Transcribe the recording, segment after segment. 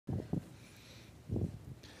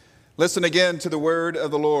Listen again to the word of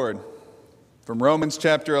the Lord from Romans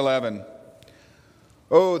chapter 11.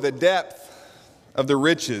 Oh, the depth of the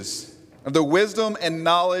riches, of the wisdom and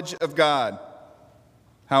knowledge of God.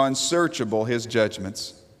 How unsearchable his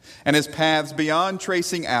judgments, and his paths beyond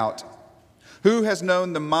tracing out. Who has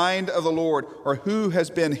known the mind of the Lord, or who has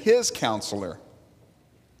been his counselor?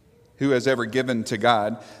 Who has ever given to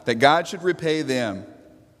God, that God should repay them?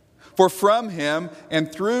 For from him,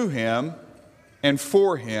 and through him, and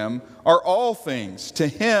for him are all things. To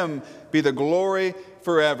him be the glory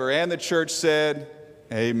forever. And the church said,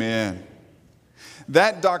 Amen.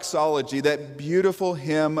 That doxology, that beautiful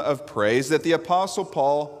hymn of praise that the Apostle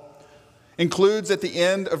Paul includes at the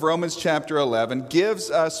end of Romans chapter 11, gives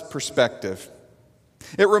us perspective.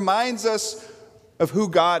 It reminds us of who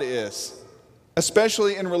God is,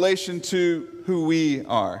 especially in relation to who we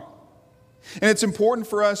are. And it's important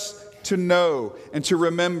for us to know and to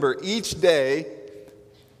remember each day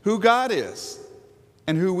who God is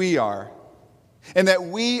and who we are, and that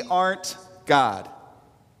we aren't God.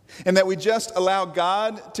 And that we just allow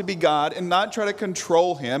God to be God and not try to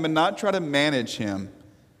control him and not try to manage him,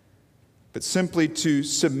 but simply to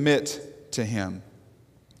submit to him.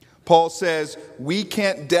 Paul says we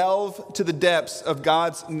can't delve to the depths of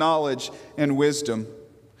God's knowledge and wisdom.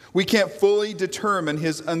 We can't fully determine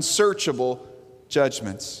his unsearchable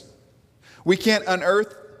judgments. We can't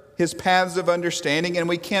unearth his paths of understanding, and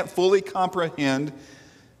we can't fully comprehend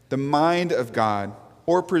the mind of God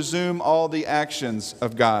or presume all the actions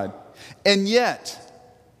of God. And yet,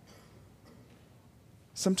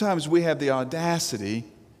 sometimes we have the audacity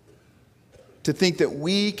to think that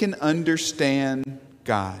we can understand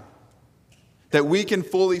God, that we can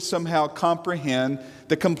fully somehow comprehend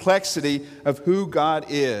the complexity of who God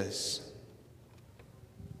is.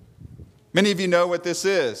 Many of you know what this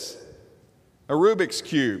is, a Rubik's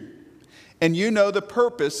Cube. And you know the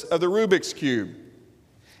purpose of the Rubik's Cube.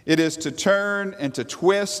 It is to turn and to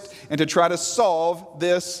twist and to try to solve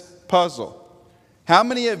this puzzle. How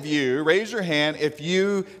many of you, raise your hand if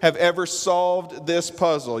you have ever solved this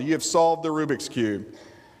puzzle? You have solved the Rubik's Cube.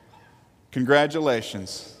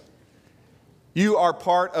 Congratulations. You are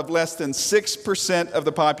part of less than 6% of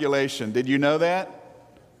the population. Did you know that?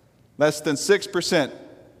 Less than 6%.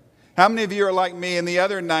 How many of you are like me and the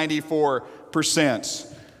other 94%?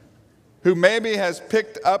 Who maybe has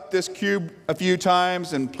picked up this cube a few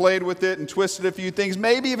times and played with it and twisted a few things,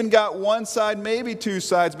 maybe even got one side, maybe two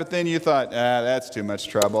sides, but then you thought, that's too much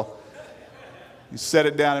trouble. You set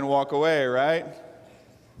it down and walk away, right?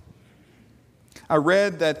 I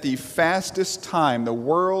read that the fastest time, the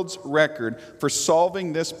world's record for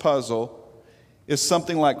solving this puzzle is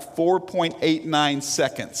something like 4.89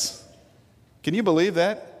 seconds. Can you believe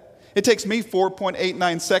that? It takes me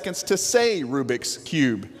 4.89 seconds to say Rubik's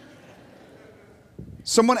Cube.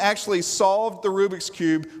 Someone actually solved the Rubik's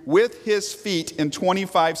Cube with his feet in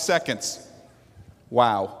 25 seconds.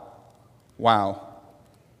 Wow. Wow.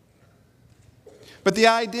 But the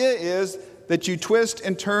idea is that you twist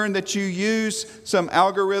and turn, that you use some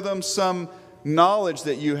algorithm, some knowledge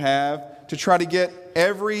that you have to try to get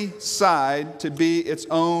every side to be its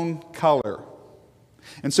own color.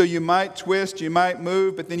 And so you might twist, you might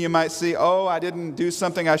move, but then you might see, I didn't do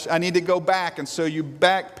something, I need to go back, and so you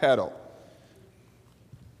backpedal.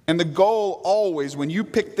 And the goal always, when you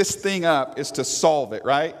pick this thing up, is to solve it,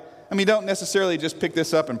 right? I mean, don't necessarily just pick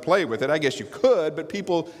this up and play with it. I guess you could, but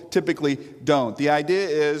people typically don't. The idea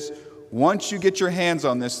is, once you get your hands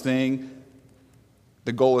on this thing,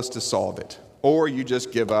 the goal is to solve it. Or you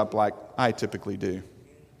just give up like I typically do.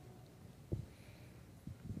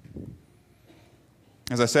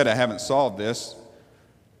 As I said, I haven't solved this.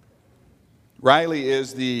 Riley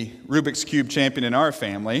is the Rubik's Cube champion in our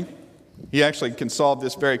family. He actually can solve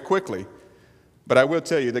this very quickly. But I will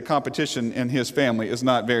tell you, the competition in his family is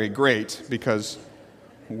not very great because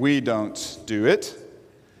we don't do it.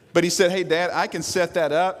 But he said, hey, Dad, I can set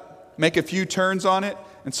that up, make a few turns on it,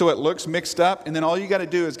 and so it looks mixed up, and then all you got to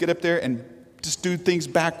do is get up there and just do things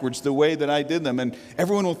backwards the way that I did them, and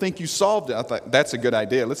everyone will think you solved it. I thought, that's a good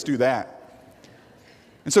idea. Let's do that.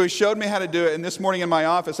 And so he showed me how to do it, and this morning in my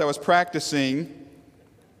office I was practicing,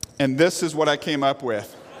 and this is what I came up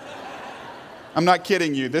with. I'm not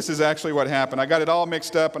kidding you. This is actually what happened. I got it all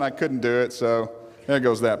mixed up and I couldn't do it, so there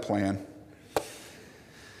goes that plan.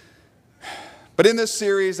 But in this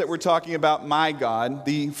series that we're talking about, My God,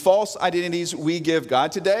 the false identities we give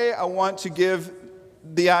God, today I want to give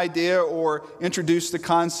the idea or introduce the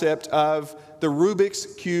concept of the Rubik's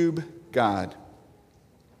Cube God.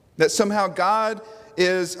 That somehow God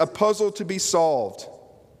is a puzzle to be solved.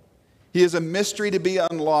 He is a mystery to be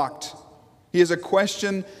unlocked. He is a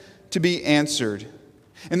question to be answered.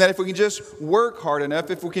 And that if we can just work hard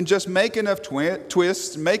enough, if we can just make enough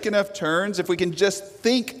twists, make enough turns, if we can just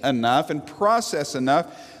think enough and process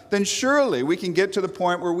enough, then surely we can get to the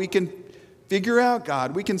point where we can figure out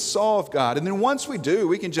God, we can solve God. And then once we do,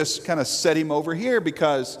 we can just kind of set him over here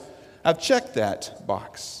because I've checked that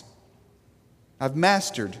box. I've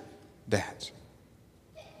mastered that.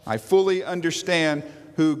 I fully understand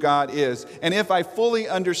who God is. And if I fully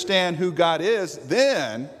understand who God is,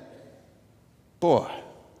 then, boy,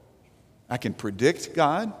 I can predict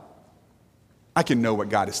God. I can know what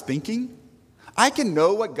God is thinking. I can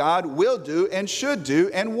know what God will do and should do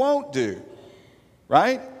and won't do.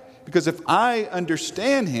 Right? Because if I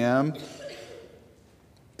understand him,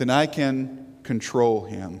 then I can control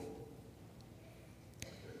him.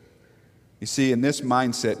 You see, in this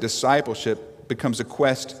mindset, discipleship becomes a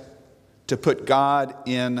quest to put God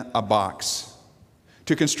in a box,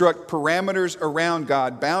 to construct parameters around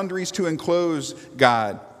God, boundaries to enclose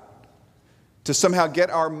God, to somehow get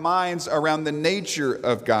our minds around the nature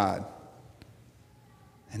of God.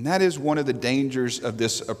 And that is one of the dangers of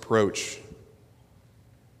this approach.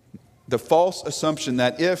 The false assumption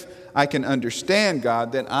that if I can understand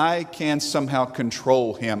God, then I can somehow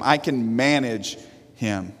control him. I can manage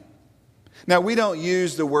him. Now, we don't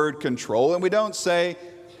use the word control, and we don't say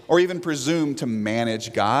or even presume to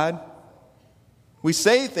manage God. We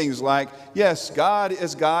say things like, yes, God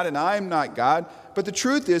is God and I'm not God. But the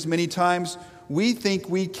truth is, many times, we think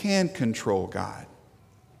we can control God,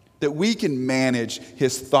 that we can manage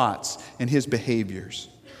his thoughts and his behaviors.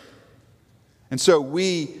 And so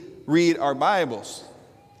we read our Bibles,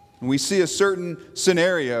 and we see a certain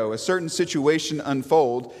scenario, a certain situation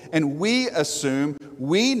unfold, and we assume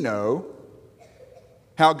we know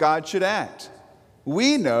how God should act.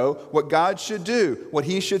 We know what God should do, what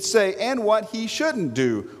he should say, and what he shouldn't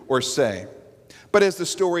do or say. But as the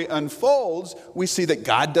story unfolds, we see that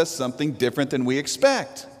God does something different than we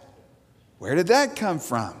expect. Where did that come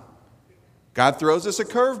from? God throws us a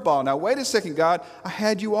curveball. Now, wait a second, God. I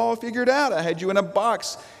had you all figured out. I had you in a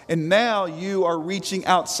box, and now you are reaching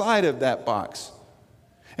outside of that box.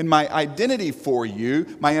 And my identity for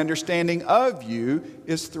you, my understanding of you,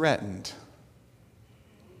 is threatened.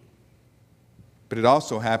 But it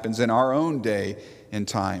also happens in our own day and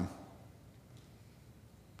time.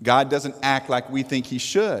 God doesn't act like we think he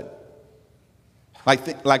should,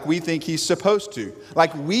 like we think he's supposed to,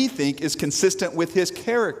 like we think is consistent with his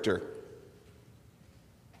character.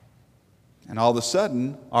 And all of a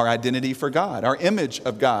sudden, our identity for God, our image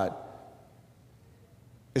of God,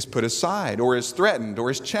 is put aside or is threatened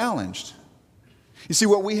or is challenged. You see,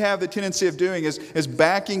 what we have the tendency of doing is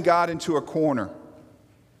backing God into a corner.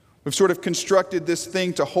 We've sort of constructed this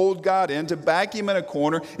thing to hold God in, to back him in a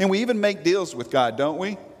corner, and we even make deals with God, don't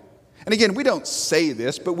we? And again, we don't say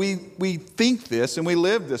this, but we think this and we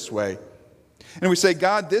live this way. And we say,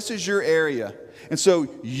 God, this is your area. And so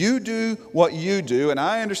you do what you do, and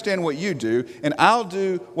I understand what you do, and I'll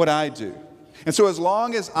do what I do. And so as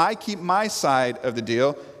long as I keep my side of the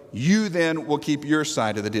deal, you then will keep your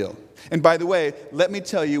side of the deal. And by the way, let me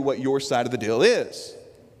tell you what your side of the deal is,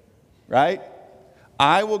 right?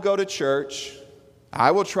 I will go to church. I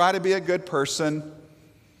will try to be a good person.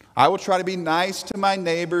 I will try to be nice to my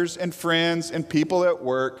neighbors and friends and people at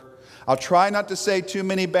work. I'll try not to say too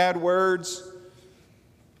many bad words.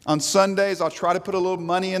 On Sundays, I'll try to put a little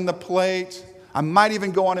money in the plate. I might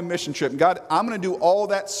even go on a mission trip. God, I'm going to do all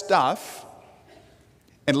that stuff.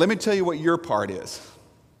 And let me tell you what your part is.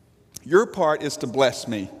 Your part is to bless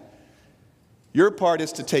me. Your part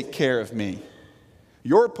is to take care of me.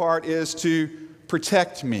 Your part is to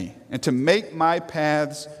protect me and to make my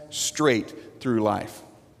paths straight through life.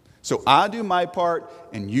 So I do my part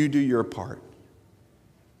and you do your part.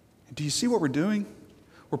 Do you see what we're doing?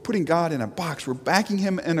 We're putting God in a box. We're backing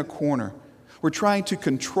him in a corner. We're trying to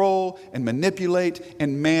control and manipulate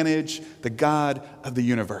and manage the God of the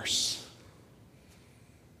universe.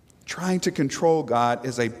 Trying to control God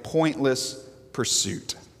is a pointless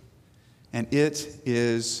pursuit, and it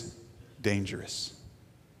is dangerous.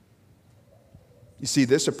 You see,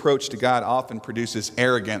 this approach to God often produces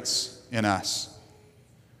arrogance in us.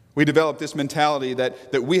 We develop this mentality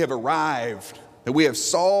that we have arrived, that we have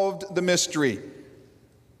solved the mystery.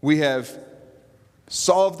 We have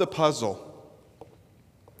solved the puzzle.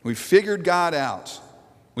 We've figured God out.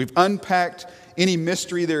 We've unpacked any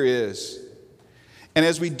mystery there is. And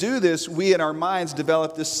as we do this, we in our minds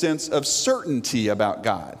develop this sense of certainty about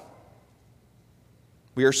God.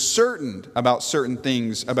 We are certain about certain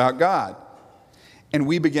things about God. And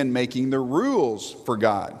we begin making the rules for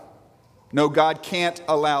God. No, God can't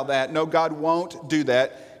allow that. No, God won't do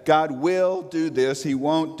that. God will do this. He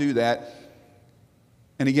won't do that.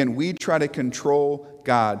 And again, we try to control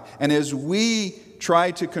God. And as we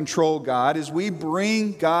try to control God, as we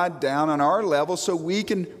bring God down on our level so we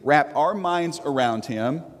can wrap our minds around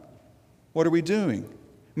Him, what are we doing?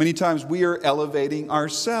 Many times we are elevating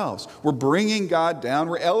ourselves. We're bringing God down.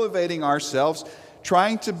 We're elevating ourselves,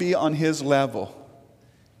 trying to be on His level.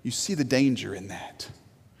 You see the danger in that.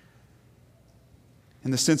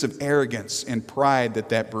 And the sense of arrogance and pride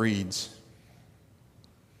that breeds.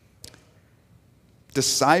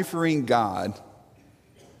 Deciphering God,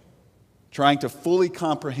 trying to fully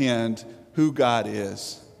comprehend who God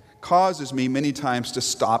is, causes me many times to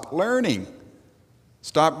stop learning,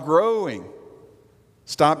 stop growing,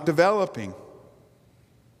 stop developing.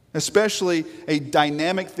 Especially a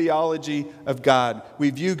dynamic theology of God.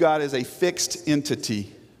 We view God as a fixed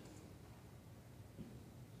entity.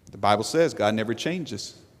 The Bible says God never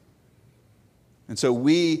changes. And so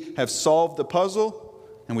we have solved the puzzle,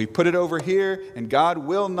 and we put it over here, and God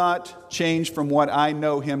will not change from what I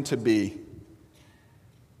know Him to be.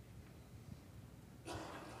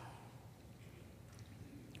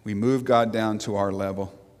 We move God down to our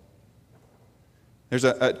level. There's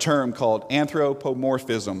a term called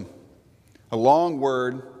anthropomorphism, a long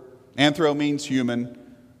word. Anthro means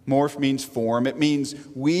human, morph means form. It means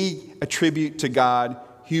we attribute to God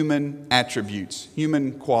human attributes,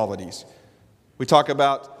 human qualities. We talk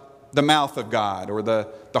about the mouth of God, or the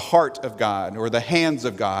heart of God, or the hands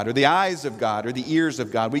of God, or the eyes of God, or the ears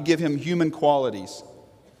of God. We give Him human qualities.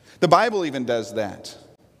 The Bible even does that,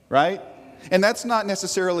 right? And that's not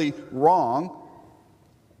necessarily wrong.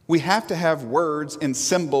 We have to have words and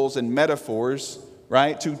symbols and metaphors,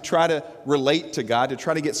 right, to try to relate to God, to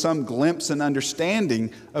try to get some glimpse and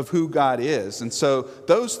understanding of who God is. And so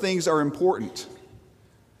those things are important.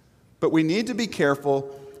 But we need to be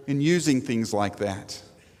careful in using things like that.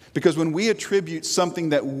 Because when we attribute something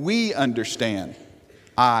that we understand,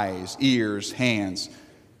 eyes, ears, hands,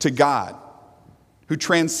 to God, who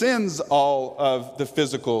transcends all of the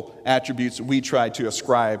physical attributes we try to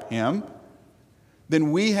ascribe Him,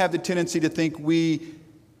 then we have the tendency to think we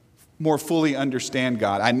more fully understand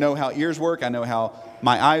God. I know how ears work. I know how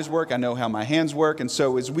my eyes work. I know how my hands work. And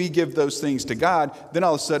so as we give those things to God, then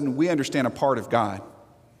all of a sudden we understand a part of God.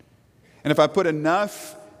 And if I put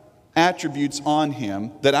enough attributes on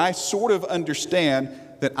Him that I sort of understand,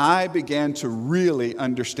 that I began to really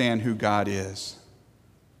understand who God is.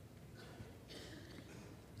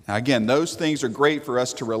 Now again, those things are great for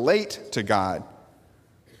us to relate to God,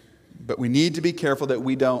 but we need to be careful that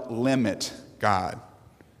we don't limit God.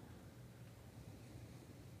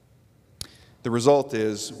 The result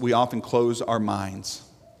is we often close our minds.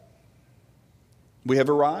 We have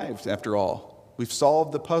arrived, after all. We've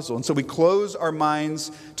solved the puzzle. And so we close our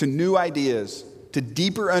minds to new ideas, to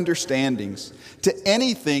deeper understandings, to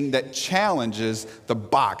anything that challenges the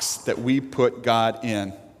box that we put God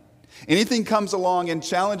in. Anything comes along and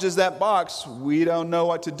challenges that box, we don't know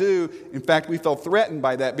what to do. In fact, we feel threatened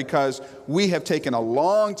by that because we have taken a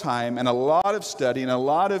long time and a lot of study and a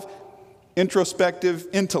lot of introspective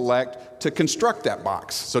intellect to construct that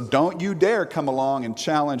box. So don't you dare come along and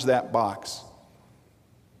challenge that box.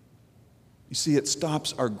 You see, it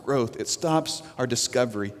stops our growth. It stops our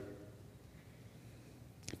discovery.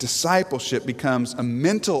 Discipleship becomes a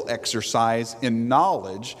mental exercise in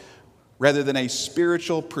knowledge rather than a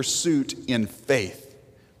spiritual pursuit in faith.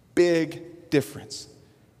 Big difference.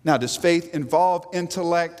 Now, does faith involve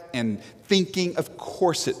intellect and thinking? Of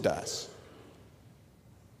course it does.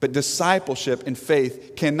 But discipleship and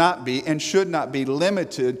faith cannot be and should not be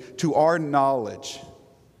limited to our knowledge.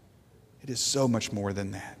 It is so much more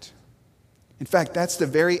than that. In fact, that's the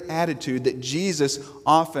very attitude that Jesus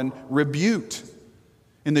often rebuked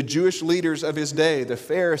in the Jewish leaders of His day, the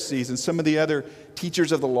Pharisees and some of the other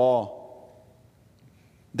teachers of the law.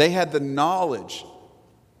 They had the knowledge,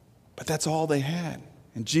 but that's all they had.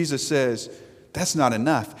 And Jesus says, that's not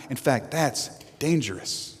enough. In fact, that's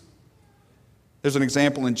dangerous. There's an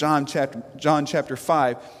example in John chapter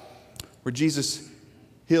 5 where Jesus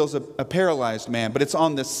heals a paralyzed man, but it's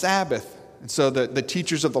on the Sabbath. And so the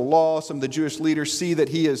teachers of the law, some of the Jewish leaders see that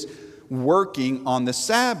he is working on the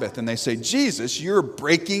Sabbath. And they say, Jesus, you're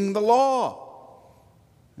breaking the law.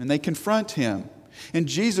 And they confront Him. And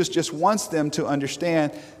Jesus just wants them to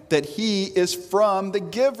understand that He is from the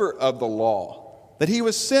giver of the law, that He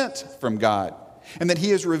was sent from God, and that He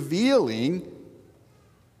is revealing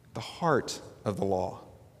the heart of the law.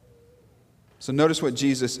 So notice what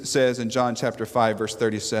Jesus says in John chapter 5, verse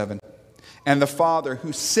 37. And the Father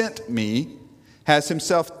who sent me has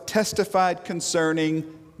Himself testified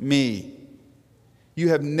concerning me. You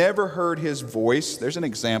have never heard His voice. There's an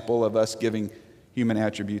example of us giving human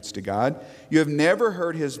attributes to God. You have never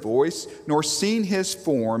heard his voice, nor seen his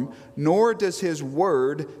form, nor does his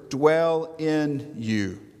word dwell in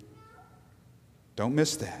you. Don't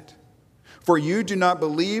miss that. For you do not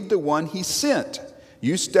believe the one he sent.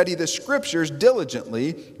 You study the scriptures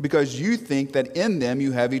diligently because you think that in them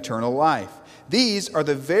you have eternal life. These are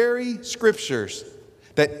the very scriptures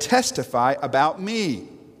that testify about me.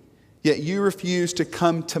 Yet you refuse to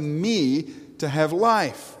come to me to have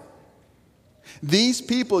life. These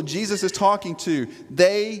people Jesus is talking to,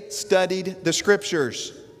 they studied the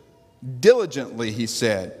scriptures diligently, he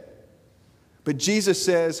said. But Jesus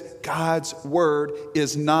says God's word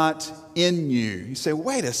is not in you. You say,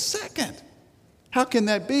 wait a second. How can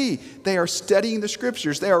that be? They are studying the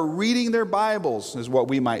scriptures. They are reading their Bibles, is what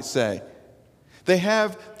we might say. They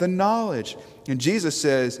have the knowledge. And Jesus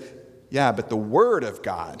says, yeah, but the word of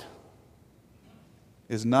God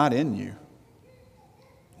is not in you.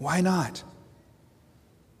 Why not?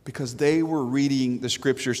 Because they were reading the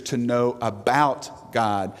scriptures to know about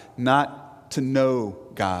God, not to know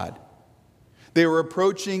God. They were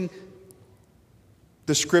approaching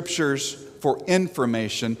the scriptures for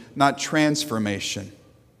information, not transformation.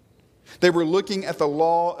 They were looking at the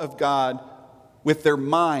law of God with their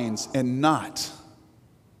minds and not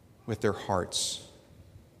with their hearts.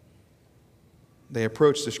 They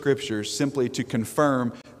approached the scriptures simply to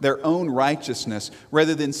confirm their own righteousness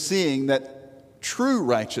rather than seeing that true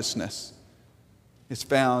righteousness is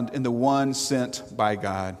found in the one sent by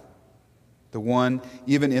God, the one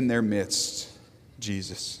even in their midst,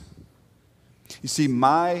 Jesus. You see,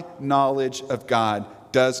 my knowledge of God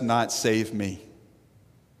does not save me.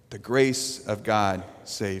 The grace of God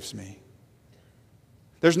saves me.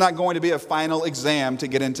 There's not going to be a final exam to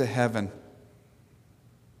get into heaven.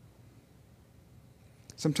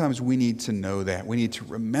 Sometimes we need to know that. We need to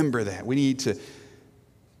remember that. We need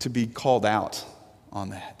to be called out on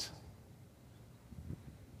that.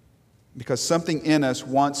 Because something in us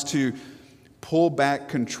wants to pull back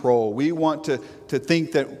control. We want to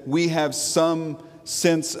think that we have some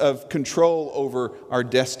sense of control over our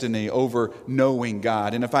destiny, over knowing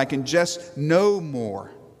God. And if I can just know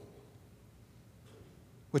more,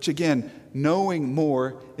 which again, knowing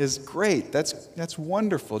more is great. That's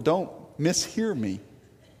wonderful. Don't mishear me.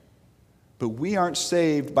 But we aren't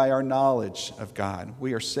saved by our knowledge of God.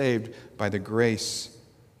 We are saved by the grace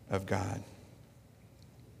of God.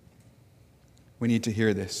 We need to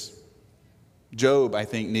hear this. Job, I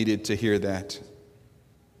think, needed to hear that.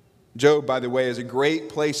 Job, by the way, is a great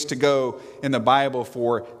place to go in the Bible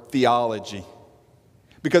for theology.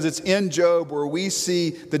 Because it's in Job where we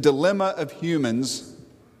see the dilemma of humans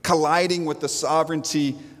colliding with the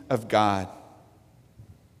sovereignty of God.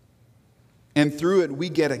 And through it, we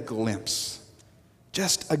get a glimpse,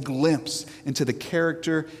 just a glimpse into the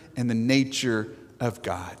character and the nature of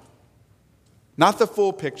God. Not the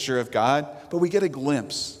full picture of God, but we get a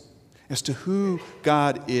glimpse as to who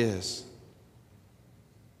God is.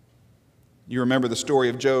 You remember the story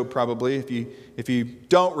of Job probably. If you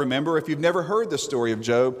don't remember, if you've never heard the story of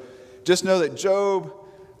Job, just know that Job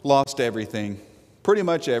lost everything, pretty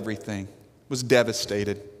much everything, was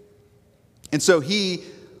devastated. And so he,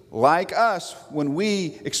 like us, when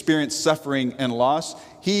we experience suffering and loss,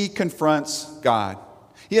 he confronts God.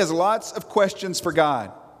 He has lots of questions for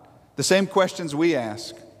God, the same questions we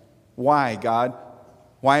ask. Why, God?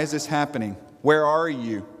 Why is this happening? Where are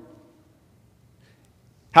you?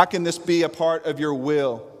 How can this be a part of your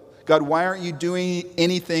will? God, why aren't you doing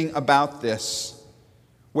anything about this?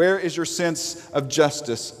 Where is your sense of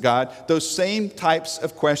justice, God? Those same types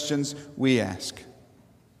of questions we ask.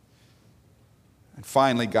 And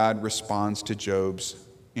finally, God responds to Job's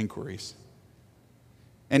inquiries.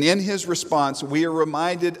 And in his response, we are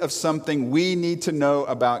reminded of something we need to know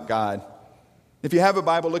about God. If you have a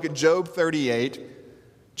Bible, look at Job 38.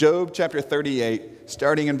 Job chapter 38,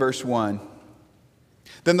 starting in verse 1.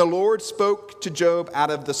 Then the Lord spoke to Job out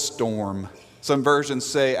of the storm. Some versions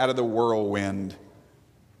say out of the whirlwind.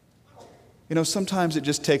 You know, sometimes it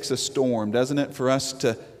just takes a storm, doesn't it, for us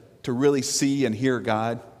to really see and hear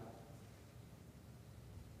God?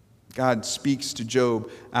 God speaks to Job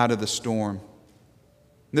out of the storm.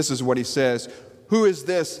 This is what he says. Who is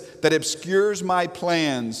this that obscures my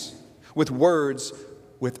plans with words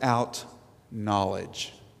without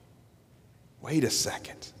knowledge? Wait a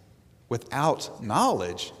second. Without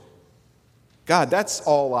knowledge? God, that's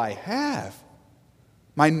all I have.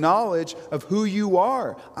 My knowledge of who you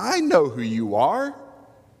are. I know who you are.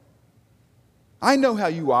 I know how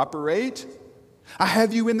you operate. I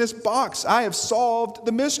have you in this box. I have solved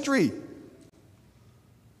the mystery.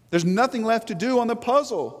 There's nothing left to do on the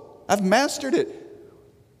puzzle. I've mastered it.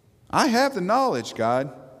 I have the knowledge,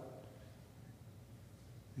 God.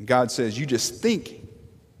 And God says, you just think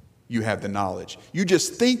you have the knowledge. You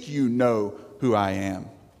just think you know who I am.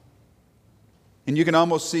 And you can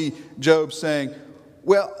almost see Job saying,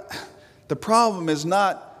 well, the problem is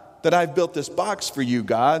not that I've built this box for you,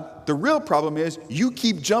 God. The real problem is you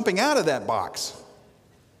keep jumping out of that box.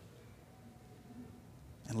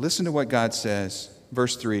 And listen to what God says.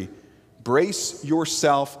 Verse 3, brace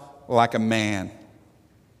yourself like a man.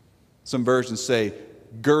 Some versions say,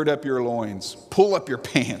 gird up your loins, pull up your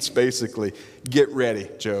pants, basically. Get ready,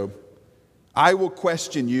 Job. I will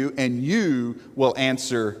question you, and you will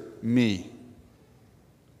answer me.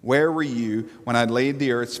 Where were you when I laid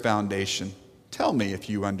the earth's foundation? Tell me if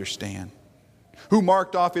you understand. Who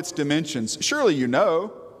marked off its dimensions? Surely you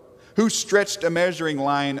know. Who stretched a measuring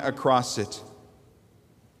line across it?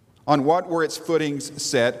 On what were its footings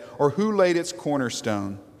set, or who laid its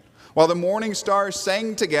cornerstone? While the morning stars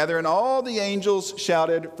sang together and all the angels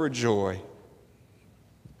shouted for joy.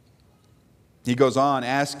 He goes on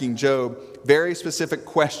asking Job very specific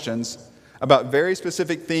questions about very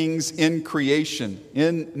specific things in creation,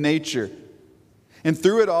 in nature. And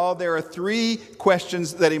through it all, there are three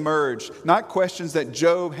questions that emerge. Not questions that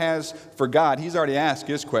Job has for God. He's already asked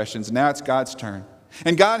his questions. Now it's God's turn.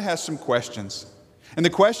 And God has some questions. And the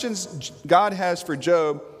questions God has for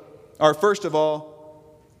Job are, first of all,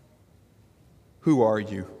 who are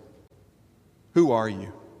you? Who are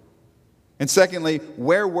you? And secondly,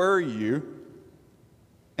 where were you?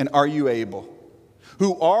 And are you able?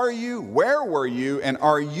 Who are you? Where were you? And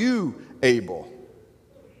are you able?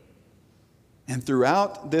 And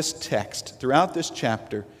throughout this text, throughout this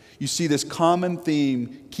chapter, you see this common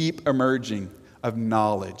theme keep emerging of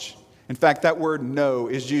knowledge. In fact, that word know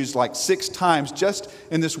is used like 6 times just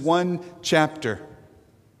in this one chapter.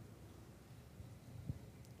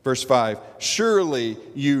 Verse 5, surely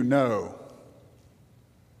you know.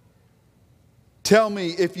 Tell me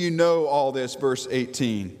if you know all this, verse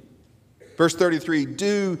 18. Verse 33,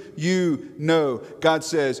 do you know? God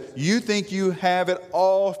says, you think you have it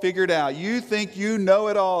all figured out. You think you know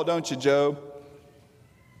it all, don't you, Job?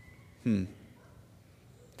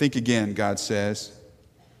 Think again, God says.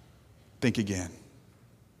 Think again.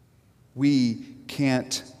 We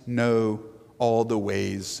can't know all the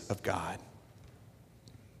ways of God.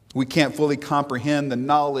 We can't fully comprehend the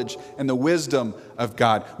knowledge and the wisdom of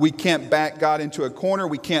God. We can't back God into a corner.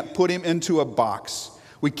 We can't put him into a box.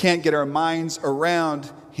 We can't get our minds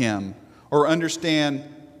around him or understand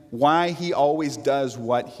why he always does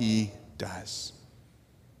what he does.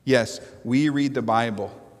 Yes, we read the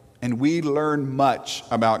Bible and we learn much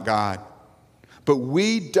about God, but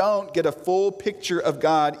we don't get a full picture of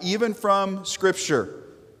God even from Scripture.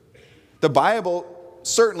 The Bible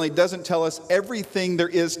certainly doesn't tell us everything there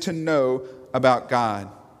is to know about God.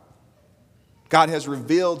 God has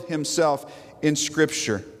revealed himself in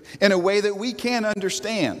Scripture in a way that we can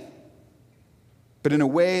understand, but in a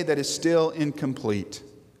way that is still incomplete.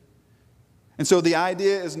 And so the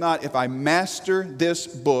idea is not, if I master this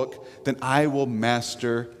book, then I will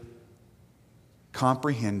master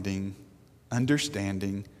comprehending,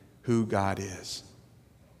 understanding who God is.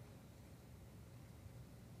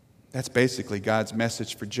 That's basically God's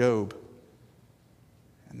message for Job.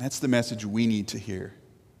 And that's the message we need to hear.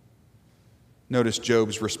 Notice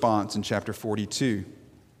Job's response in chapter 42.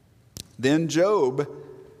 Then Job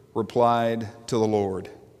replied to the Lord,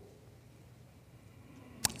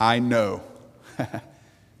 I know. Do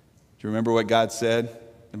you remember what God said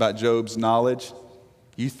about Job's knowledge?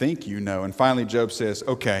 You think you know. And finally Job says,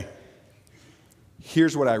 okay,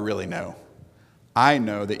 here's what I really know. I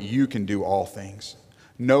know that you can do all things.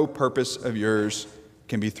 No purpose of yours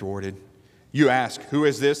can be thwarted. You ask, who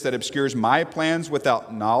is this that obscures my plans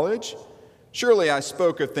without knowledge? Surely I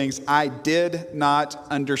spoke of things I did not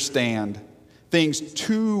understand, things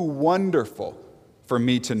too wonderful for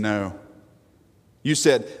me to know. You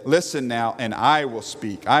said, listen now, and I will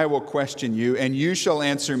speak. I will question you, and you shall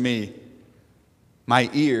answer me. My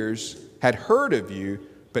ears had heard of you,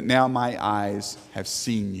 but now my eyes have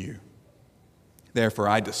seen you. Therefore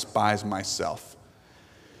I despise myself,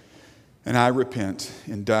 and I repent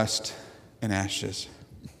in dust and ashes.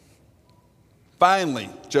 Finally,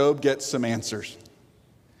 Job gets some answers.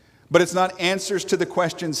 But it's not answers to the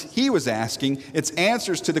questions he was asking. It's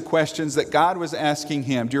answers to the questions that God was asking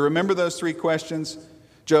him. Do you remember those 3 questions?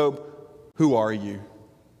 Job, who are you?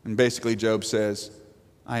 And basically Job says,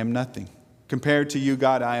 I am nothing. Compared to you,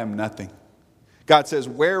 God, I am nothing. God says,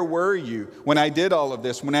 where were you when I did all of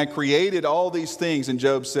this, when I created all these things? And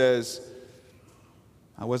Job says,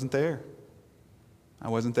 I wasn't there. I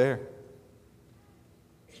wasn't there.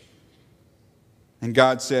 And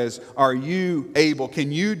God says, are you able?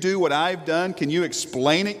 Can you do what I've done? Can you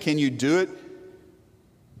explain it? Can you do it?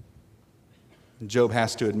 And Job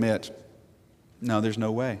has to admit, no, there's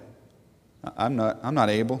no way. I'm not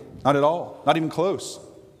able. Not at all. Not even close.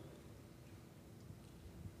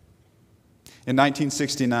 In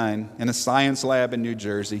 1969, in a science lab in New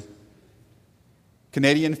Jersey,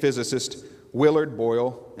 Canadian physicist Willard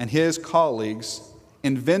Boyle and his colleagues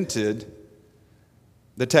invented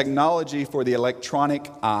the technology for the electronic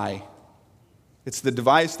eye. It's the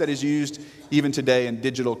device that is used even today in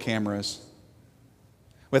digital cameras.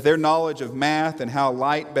 With their knowledge of math and how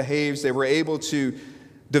light behaves, they were able to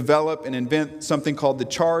develop and invent something called the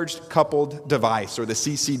Charged Coupled Device, or the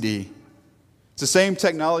CCD. It's the same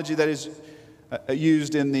technology that is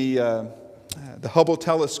used in the Hubble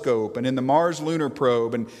telescope and in the Mars lunar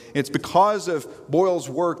probe. And it's because of Boyle's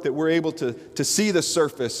work that we're able to see the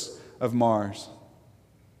surface of Mars.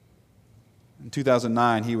 In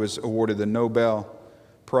 2009, he was awarded the Nobel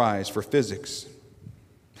Prize for Physics.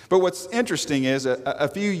 But what's interesting is a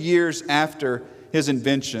few years after his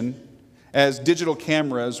invention, as digital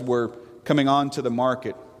cameras were coming onto the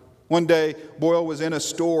market, one day Boyle was in a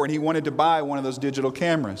store and he wanted to buy one of those digital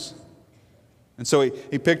cameras. And so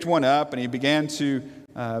he picked one up and he began to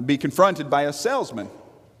be confronted by a salesman.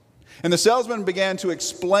 And the salesman began to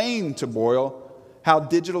explain to Boyle how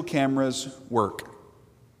digital cameras work.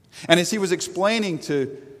 And as he was explaining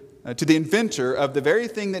to the inventor of the very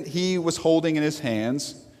thing that he was holding in his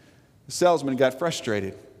hands, the salesman got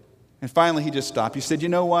frustrated. And finally he just stopped. He said, you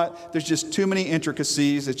know what? There's just too many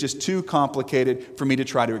intricacies. It's just too complicated for me to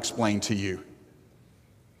try to explain to you.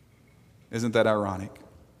 Isn't that ironic?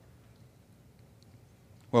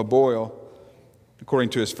 Well, Boyle, according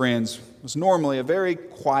to his friends, was normally a very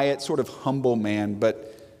quiet, sort of humble man,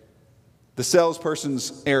 but the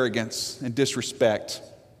salesperson's arrogance and disrespect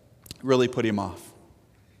really put him off.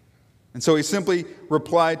 And so he simply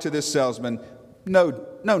replied to this salesman, no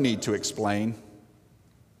need to explain.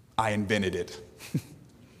 I invented it.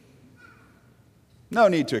 No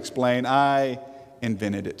need to explain. I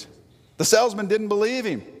invented it. The salesman didn't believe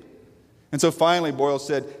him. And so finally Boyle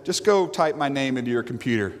said, just go type my name into your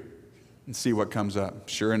computer and see what comes up.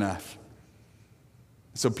 Sure enough.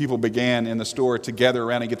 So people began in the store to gather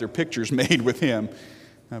around and get their pictures made with him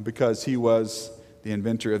because he was the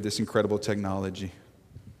inventor of this incredible technology.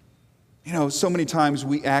 You know, so many times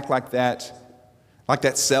we act like that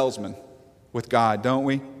salesman with God, don't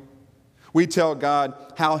we? We tell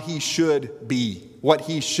God how He should be, what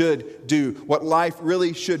He should do, what life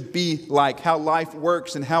really should be like, how life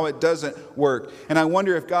works and how it doesn't work. And I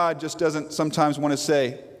wonder if God just doesn't sometimes want to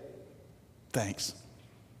say, thanks.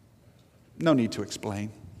 No need to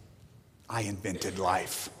explain. I invented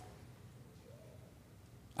life.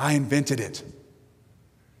 I invented it.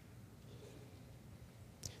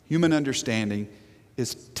 Human understanding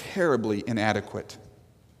is terribly inadequate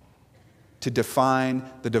to define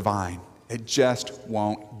the divine. It just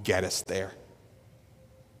won't get us there.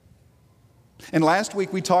 And last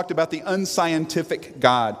week we talked about the unscientific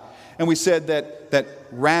God. And we said that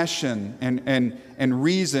ration and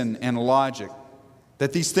reason and logic,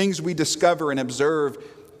 that these things we discover and observe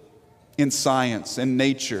in science and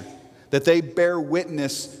nature, that they bear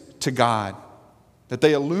witness to God, that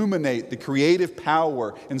they illuminate the creative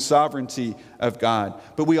power and sovereignty of God.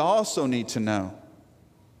 But we also need to know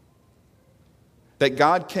that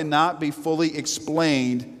God cannot be fully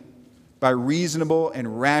explained by reasonable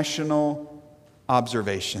and rational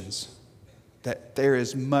observations, that there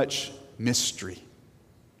is much mystery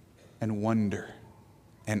and wonder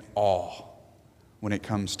and awe when it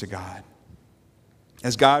comes to God.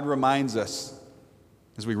 As God reminds us,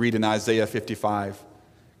 as we read in Isaiah 55,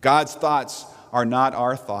 God's thoughts are not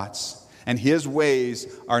our thoughts, and His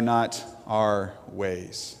ways are not our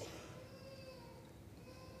ways.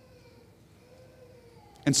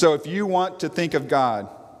 And so if you want to think of God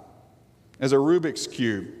as a Rubik's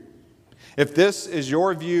Cube, if this is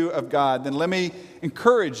your view of God, then let me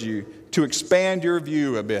encourage you to expand your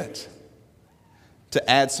view a bit, to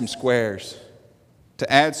add some squares, to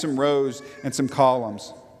add some rows and some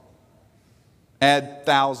columns, add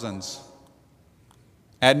thousands,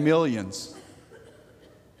 add millions,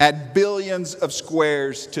 add billions of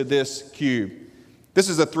squares to this cube. This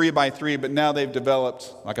is a 3x3, but now they've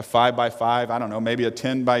developed like a 5x5, I don't know, maybe a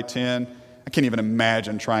 10x10. I can't even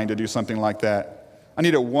imagine trying to do something like that. I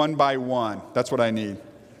need a 1x1. That's what I need.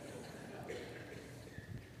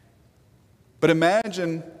 But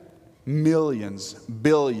imagine millions,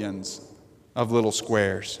 billions of little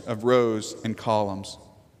squares, of rows and columns,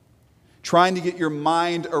 trying to get your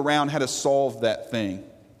mind around how to solve that thing.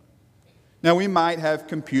 Now, we might have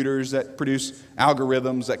computers that produce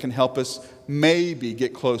algorithms that can help us maybe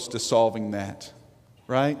get close to solving that,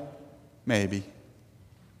 right? Maybe.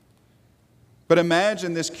 But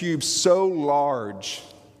imagine this cube so large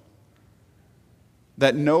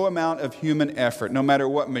that no amount of human effort, no matter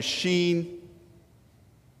what machine,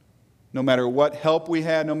 no matter what help we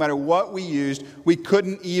had, no matter what we used, we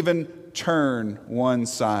couldn't even turn one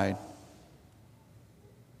side.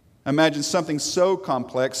 Imagine something so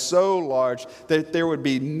complex, so large, that there would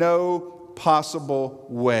be no possible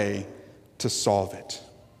way to solve it.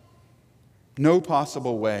 No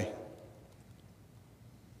possible way.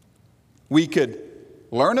 We could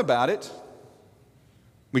learn about it.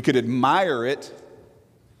 We could admire it.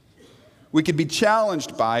 We could be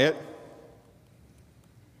challenged by it.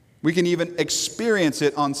 We can even experience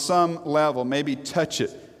it on some level, maybe touch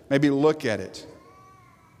it, maybe look at it.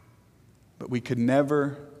 But we could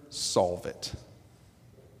never solve it.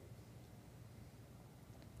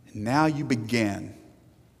 And now you begin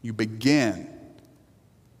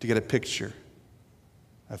to get a picture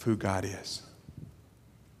of who God is.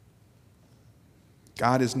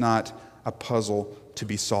 God is not a puzzle to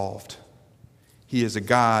be solved. He is a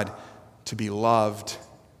God to be loved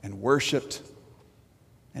and worshiped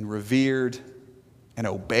and revered and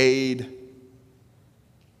obeyed.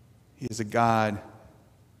 He is a God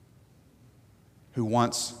who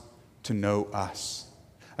wants to know us.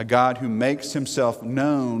 A God who makes himself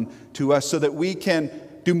known to us so that we can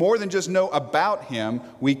do more than just know about him.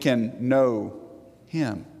 We can know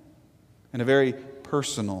him in a very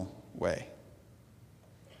personal way.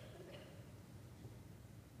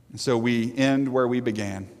 And so we end where we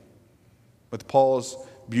began, with Paul's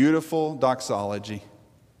beautiful doxology,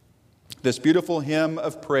 this beautiful hymn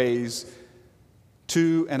of praise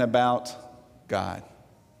to and about God.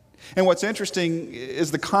 And what's interesting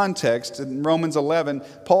is the context. In Romans 11,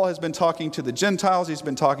 Paul has been talking to the Gentiles, he's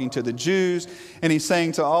been talking to the Jews, and he's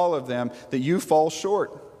saying to all of them that you fall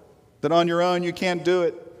short, that on your own you can't do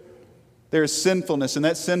it. There is sinfulness, and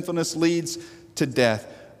that sinfulness leads to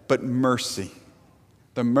death. But mercy,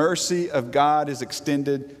 the mercy of God is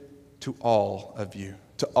extended to all of you,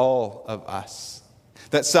 to all of us.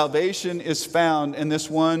 That salvation is found in this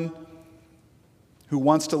one who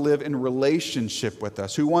wants to live in relationship with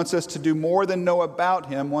us, who wants us to do more than know about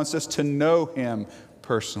him, wants us to know him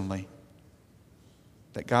personally.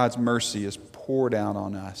 That God's mercy is poured out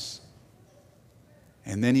on us.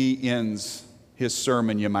 And then he ends his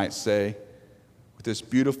sermon, you might say, with this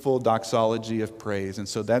beautiful doxology of praise. And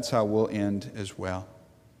so that's how we'll end as well.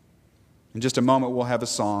 In just a moment, we'll have a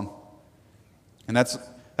song. And that's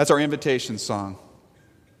our invitation song.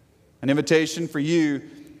 An invitation for you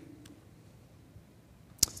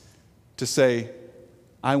to say,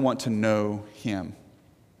 I want to know him.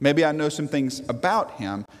 Maybe I know some things about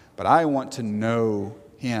him, but I want to know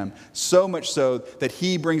him. So much so that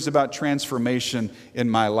he brings about transformation in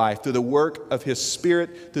my life through the work of his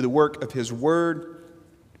Spirit, through the work of his word.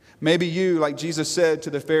 Maybe you, like Jesus said to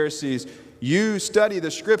the Pharisees, you study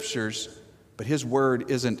the scriptures, but his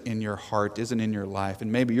word isn't in your heart, isn't in your life.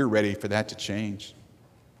 And maybe you're ready for that to change.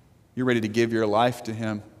 You're ready to give your life to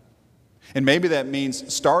him. And maybe that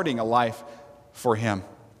means starting a life for him.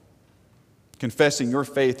 Confessing your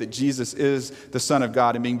faith that Jesus is the Son of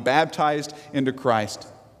God and being baptized into Christ.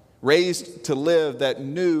 Raised to live that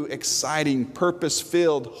new, exciting,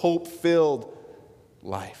 purpose-filled, hope-filled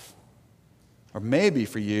life. Or maybe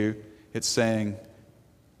for you, it's saying,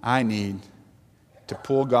 I need to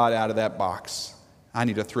pull God out of that box. I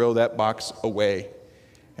need to throw that box away.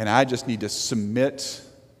 And I just need to submit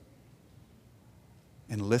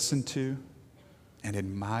and listen to and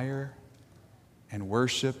admire and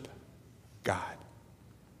worship God.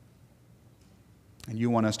 And you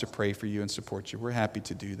want us to pray for you and support you. We're happy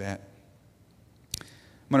to do that. I'm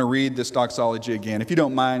going to read this doxology again. If you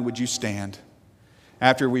don't mind, would you stand?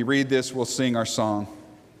 After we read this, we'll sing our song.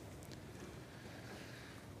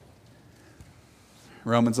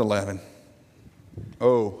 Romans 11.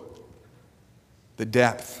 Oh, the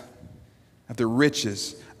depth of the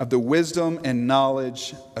riches of the wisdom and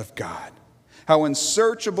knowledge of God. How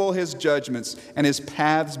unsearchable his judgments and his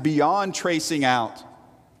paths beyond tracing out.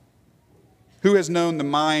 Who has known the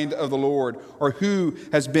mind of the Lord, or who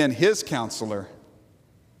has been his counselor?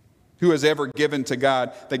 Who has ever given to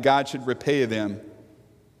God that God should repay them?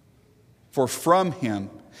 For from him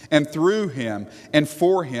and through him and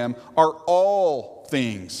for him are all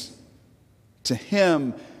things. To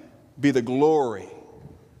him be the glory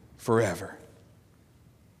forever.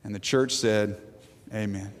 And the church said,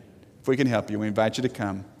 amen. If we can help you, we invite you to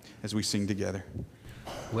come as we sing together.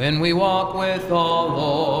 When we walk with the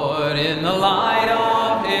Lord in the light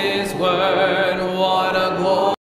of His word. What a glory.